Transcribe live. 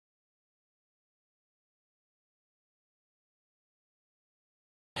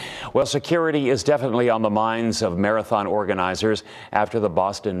Well, security is definitely on the minds of marathon organizers after the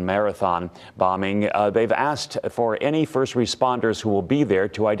Boston Marathon bombing. They've asked for any first responders who will be there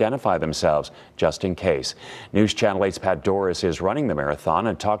to identify themselves, just in case. News Channel 8's Pat Doris is running the marathon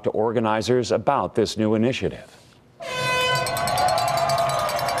and talked to organizers about this new initiative.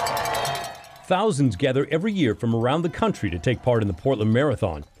 Thousands gather every year from around the country to take part in the Portland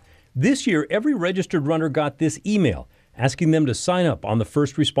Marathon. This year, every registered runner got this email asking them to sign up on the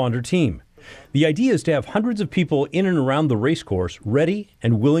first responder team. The idea is to have hundreds of people in and around the race course ready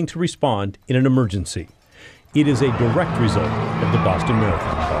and willing to respond in an emergency. It is a direct result of the Boston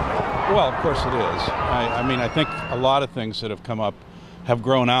Marathon. Well, of course it is. I think a lot of things that have come up have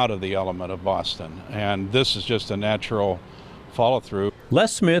grown out of the element of Boston, and this is just a natural follow-through.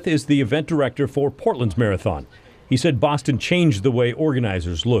 Les Smith is the event director for Portland's marathon. He said Boston changed the way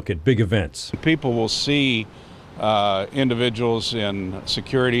organizers look at big events. People will see individuals in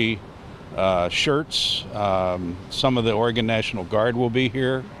security shirts. Some of the Oregon National Guard will be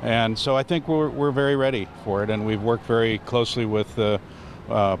here, and so I think we're very ready for it, and we've worked very closely with the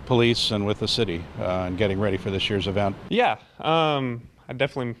police and with the city in getting ready for this year's event. Yeah, I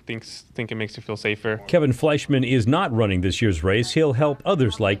definitely think it makes you feel safer. Kevin Fleischman is not running this year's race. He'll help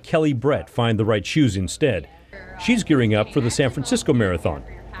others like Kelly Brett find the right shoes instead. She's gearing up for the San Francisco Marathon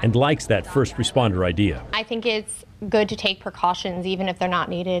and likes that first responder idea. I think it's good to take precautions even if they're not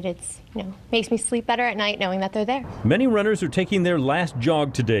needed. It's, makes me sleep better at night knowing that they're there. Many runners are taking their last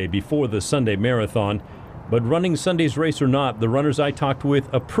jog today before the Sunday marathon. But running Sunday's race or not, the runners I talked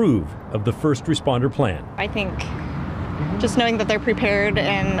with approve of the first responder plan. I think just knowing that they're prepared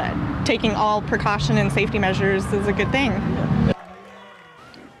and taking all precaution and safety measures is a good thing.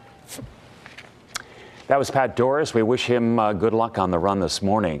 That was Pat Doris. We wish him good luck on the run this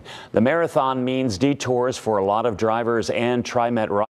morning. The marathon means detours for a lot of drivers and TriMet riders.